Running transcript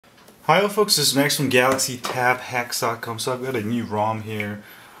Hi folks, this is Max from GalaxyTabHacks.com. So I've got a new ROM here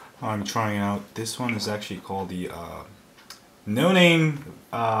I'm trying out. This one is actually called the NoName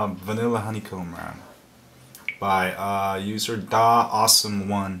Vanilla Honeycomb RAM by user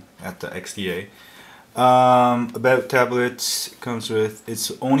DaAwesome1 at the XDA. About tablets, it comes with,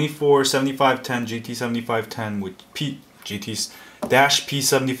 it's only for 7510 GT7510 with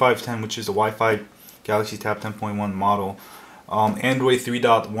P7510, which is a Wi-Fi Galaxy Tab 10.1 model. Android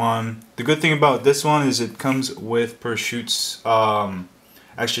 3.1. The good thing about this one is it comes with Parachutes.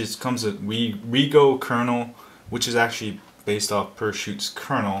 Actually, it comes with Rego kernel, which is actually based off Parachutes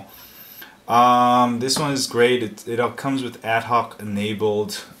kernel. This one is great. It comes with ad hoc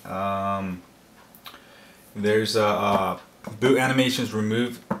enabled. There's boot animations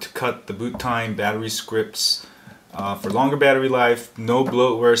removed to cut the boot time, battery scripts for longer battery life, no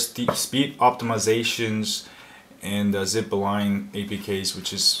bloatware, speed optimizations, and zip-align APKs,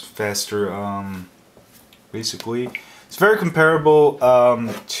 which is faster. Basically, it's very comparable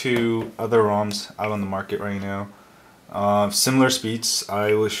to other ROMs out on the market right now. Similar speeds.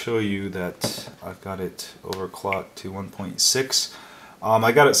 I will show you that I've got it overclocked to 1.6.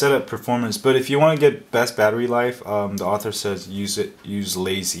 I got it set at performance, but if you want to get best battery life, the author says use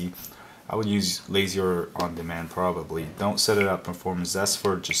lazy. I would use lazy or on demand probably. Don't set it at performance. That's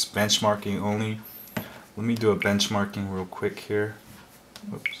for just benchmarking only. Let me do a benchmarking real quick here.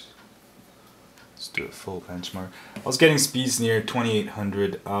 Whoops. Let's do a full benchmark. I was getting speeds near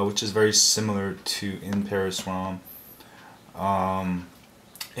 2800, which is very similar to In Paris ROM,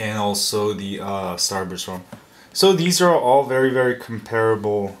 and also the Starburst ROM. So these are all very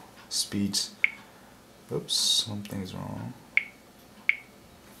comparable speeds. Oops, something's wrong.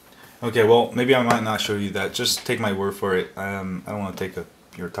 Okay, well maybe I might not show you that. Just take my word for it. I don't want to take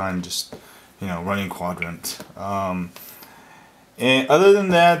your time. Just running quadrant. And other than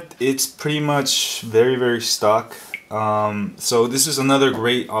that, it's pretty much very stock. So this is another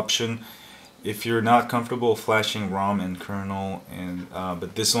great option if you're not comfortable flashing ROM and kernel, and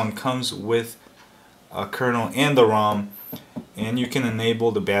but this one comes with a kernel and the ROM, and you can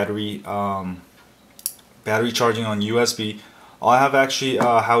enable the battery charging on USB. I have actually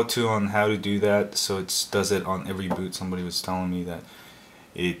how-to on how to do that, so it does it on every boot. Somebody was telling me that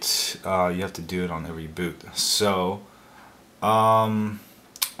you have to do it on every boot. So other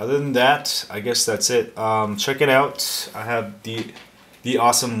than that, I guess that's it. Check it out. I have the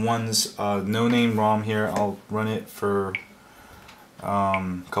DaAwesome1's NoName ROM here. I'll run it for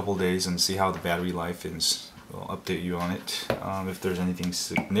a couple days and see how the battery life is. I'll update you on it if there's anything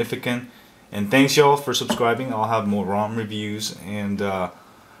significant. And thanks y'all for subscribing. I'll have more ROM reviews and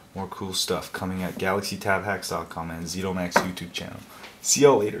more cool stuff coming at GalaxyTabHacks.com and ZeroMax YouTube channel. See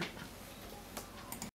y'all later.